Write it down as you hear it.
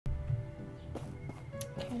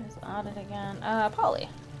Here's audit again. Polly.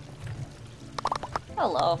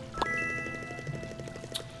 Hello.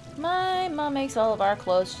 My mom makes all of our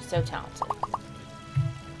clothes. She's so talented.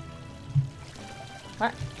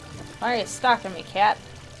 What? Why are you stalking me, cat?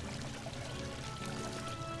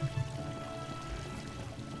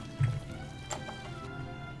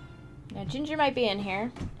 Now, Ginger might be in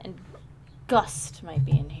here, and Gust might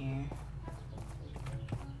be in here.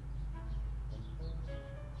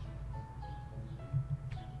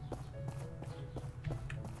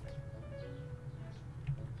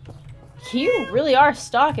 You really are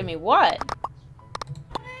stalking me. What?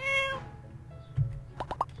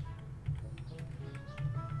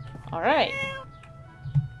 Alright.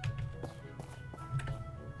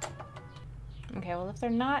 Okay, well, if they're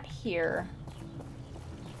not here...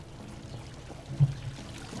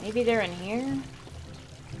 maybe they're in here?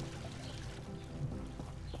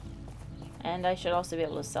 And I should also be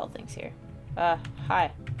able to sell things here.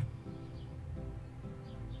 Hi.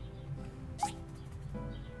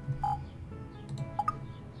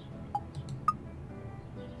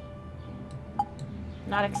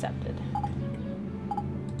 Not accepted.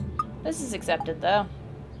 This is accepted, though.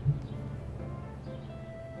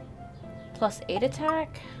 +8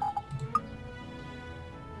 attack?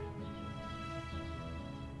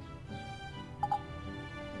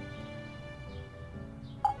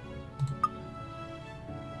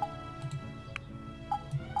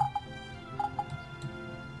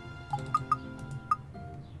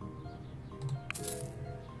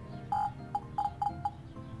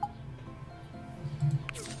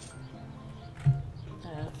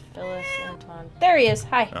 There he is.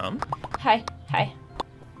 Hi. Hi. Hi.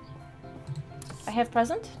 I have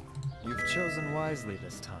present? You've chosen wisely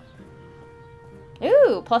this time.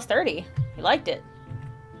 Ooh, +30. He liked it.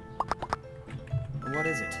 What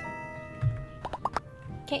is it?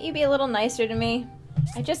 Can't you be a little nicer to me?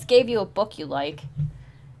 I just gave you a book you like.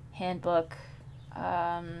 Handbook.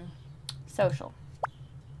 Social.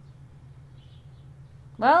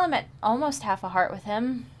 Well, I'm at almost half a heart with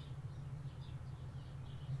him.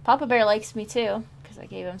 Papa Bear likes me too, because I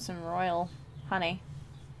gave him some royal honey.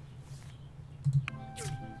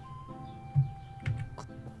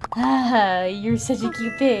 Ah, you're such a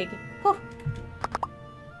cute pig. Whew.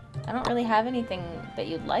 I don't really have anything that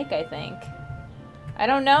you'd like, I think. I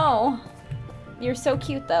don't know. You're so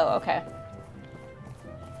cute, though. Okay.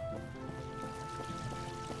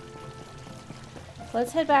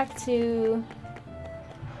 Let's head back to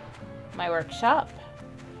my workshop.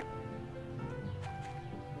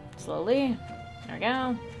 Slowly. There we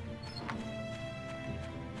go.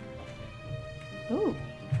 Ooh.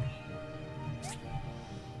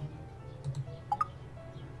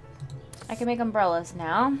 I can make umbrellas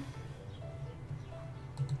now.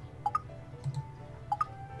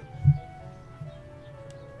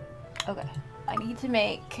 Okay. I need to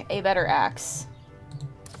make a better axe.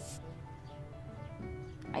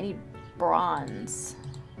 I need bronze.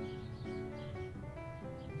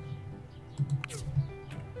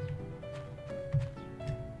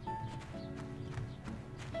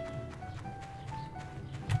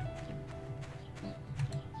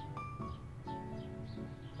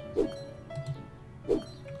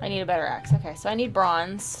 I need a better axe. Okay, so I need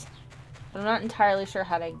bronze. But I'm not entirely sure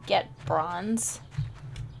how to get bronze.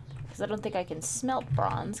 Because I don't think I can smelt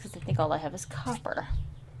bronze, because I think all I have is copper.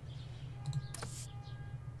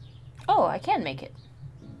 Oh, I can make it.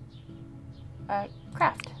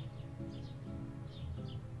 Craft.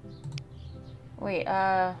 Wait,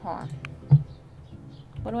 hold on.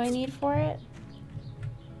 What do I need for it?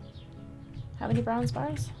 How many bronze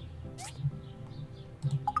bars?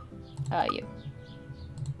 You.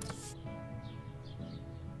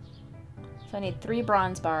 So I need 3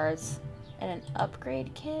 bronze bars and an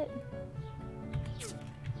upgrade kit.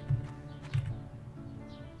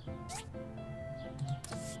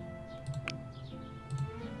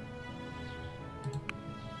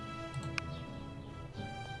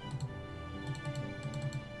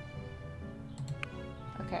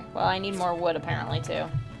 Okay, well I need more wood apparently too.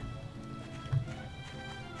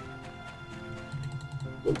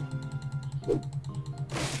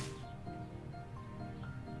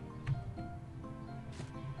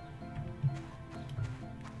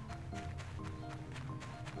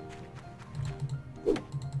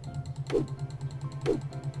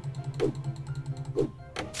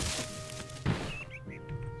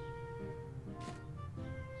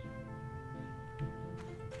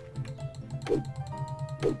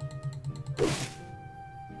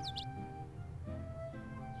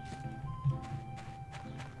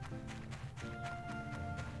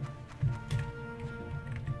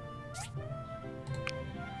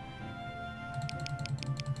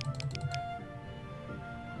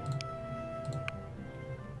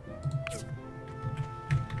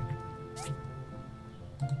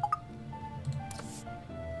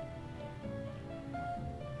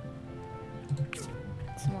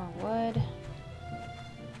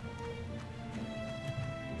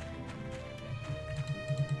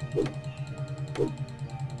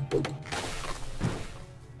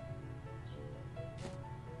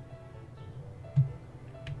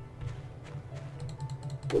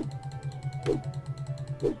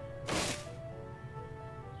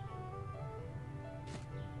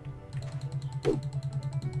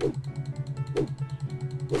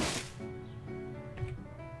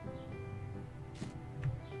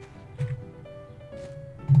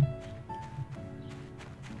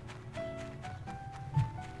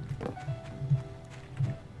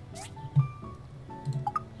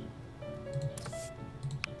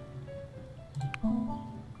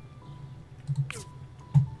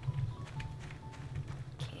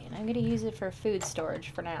 I'm gonna use it for food storage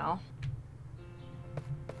for now.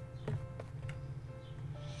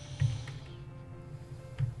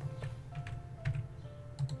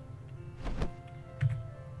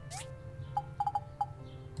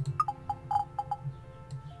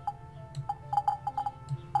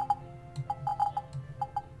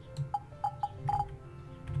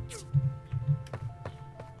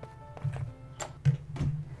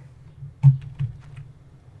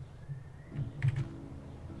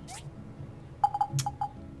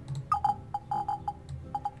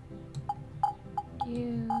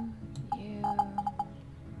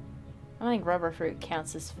 I don't think rubber fruit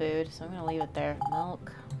counts as food, so I'm gonna leave it there.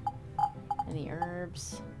 Milk and the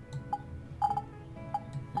herbs.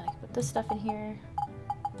 I can put this stuff in here.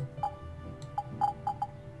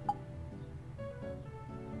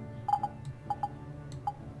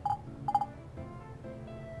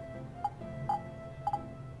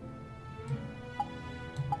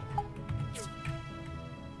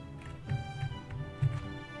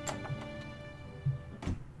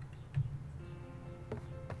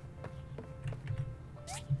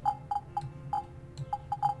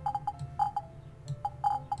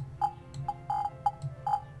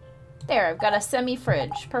 There, I've got a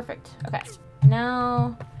semi-fridge. Perfect. Okay.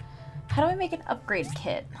 Now, how do I make an upgrade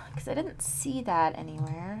kit? Because I didn't see that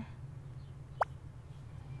anywhere.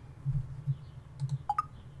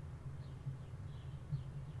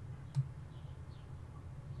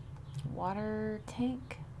 Water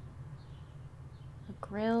tank. A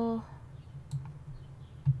grill.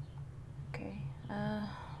 Okay.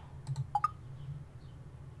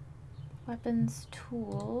 Weapons,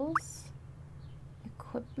 tools,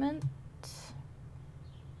 equipment.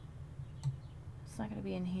 It's not going to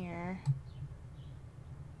be in here.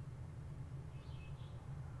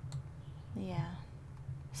 Yeah.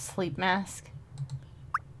 Sleep mask.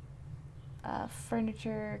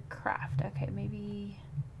 Furniture, craft. Okay, maybe...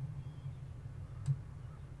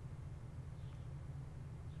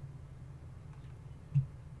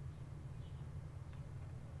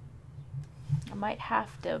 I might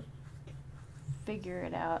have to figure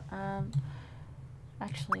it out.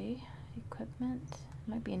 Actually, equipment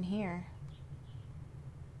might be in here.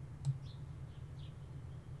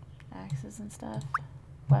 Axes and stuff.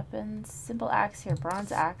 Weapons. Simple axe here.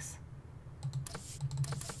 Bronze axe.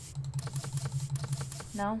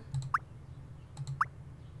 No?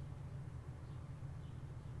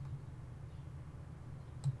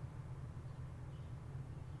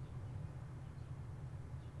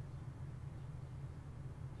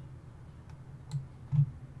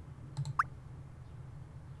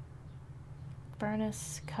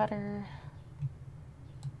 Furnace, cutter,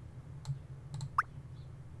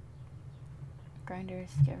 grinder,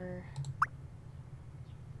 skiver,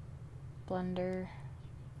 blender,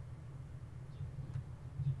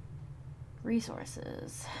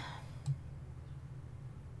 resources.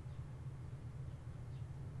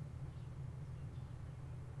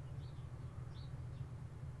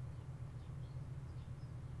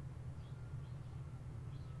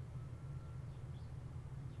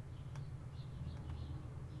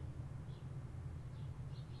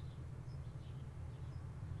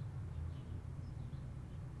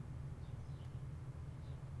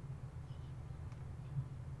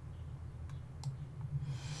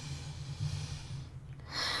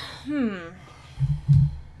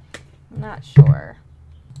 Not sure.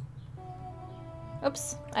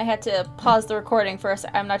 Oops, I had to pause the recording for a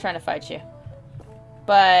sec. I'm not trying to fight you.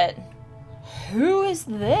 But who is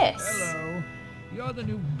this? Hello. You're the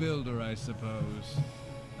new builder, I suppose.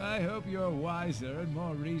 I hope you're wiser and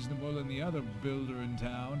more reasonable than the other builder in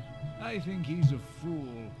town. I think he's a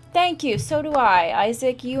fool. Thank you, so do I.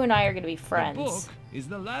 Isaac, you and I are going to be friends. The book is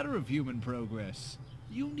the ladder of human progress.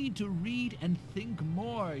 You need to read and think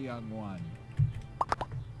more, young one.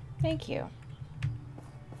 Thank you.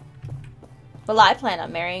 Well, I plan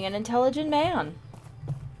on marrying an intelligent man.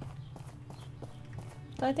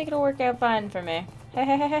 So I think it'll work out fine for me.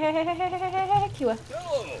 Kiwa.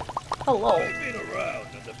 Hello. Hello. I've been around,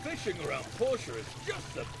 and the fishing around Portia is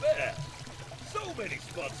just the best. So many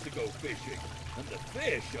spots to go fishing, and the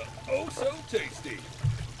fish are oh so tasty.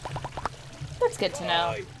 That's good to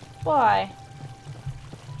know. Bye. Why?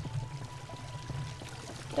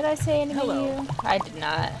 Did I say anything Hello. to you? I did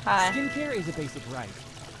not. Hi. Skincare is a basic right.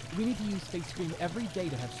 We need to use face cream every day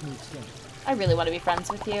to have smooth skin. I really want to be friends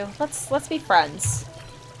with you. Let's be friends.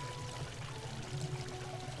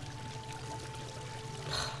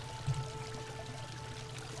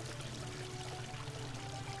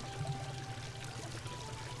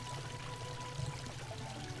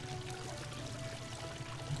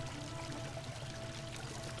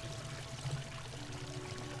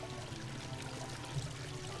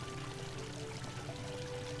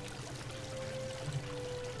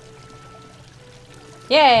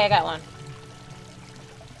 Yay, I got one.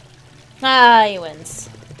 Ah, he wins.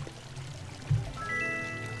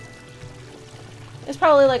 There's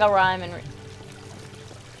probably like a rhyme and...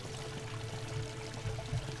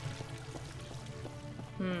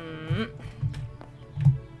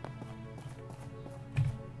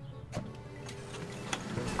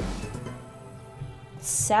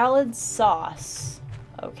 Salad sauce.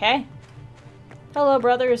 Okay. Hello,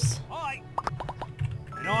 brothers. Hi!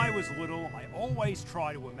 When I was little, I always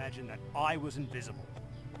tried to imagine that I was invisible.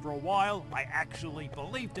 For a while, I actually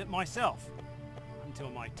believed it myself. Until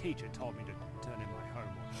my teacher told me to turn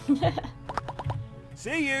in my homework.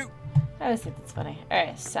 See you! I always think that's funny.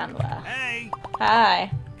 Alright, Sandwa. Hey!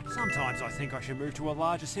 Hi. Sometimes I think I should move to a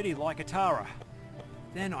larger city like Atara.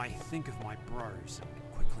 Then I think of my bros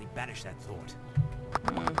and quickly banish that thought.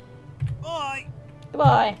 Bye!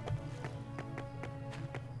 Goodbye.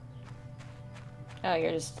 Oh,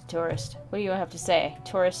 you're just a tourist. What do you have to say,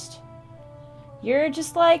 tourist? You're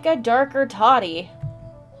just like a darker toddy.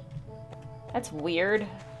 That's weird.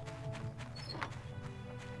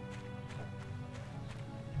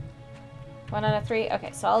 One out of three?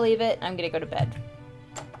 Okay, so I'll leave it. I'm gonna go to bed.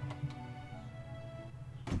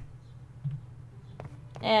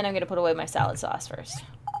 And I'm gonna put away my salad sauce first.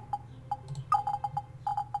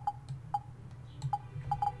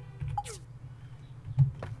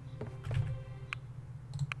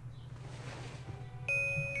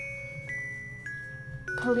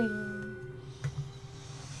 Pudding.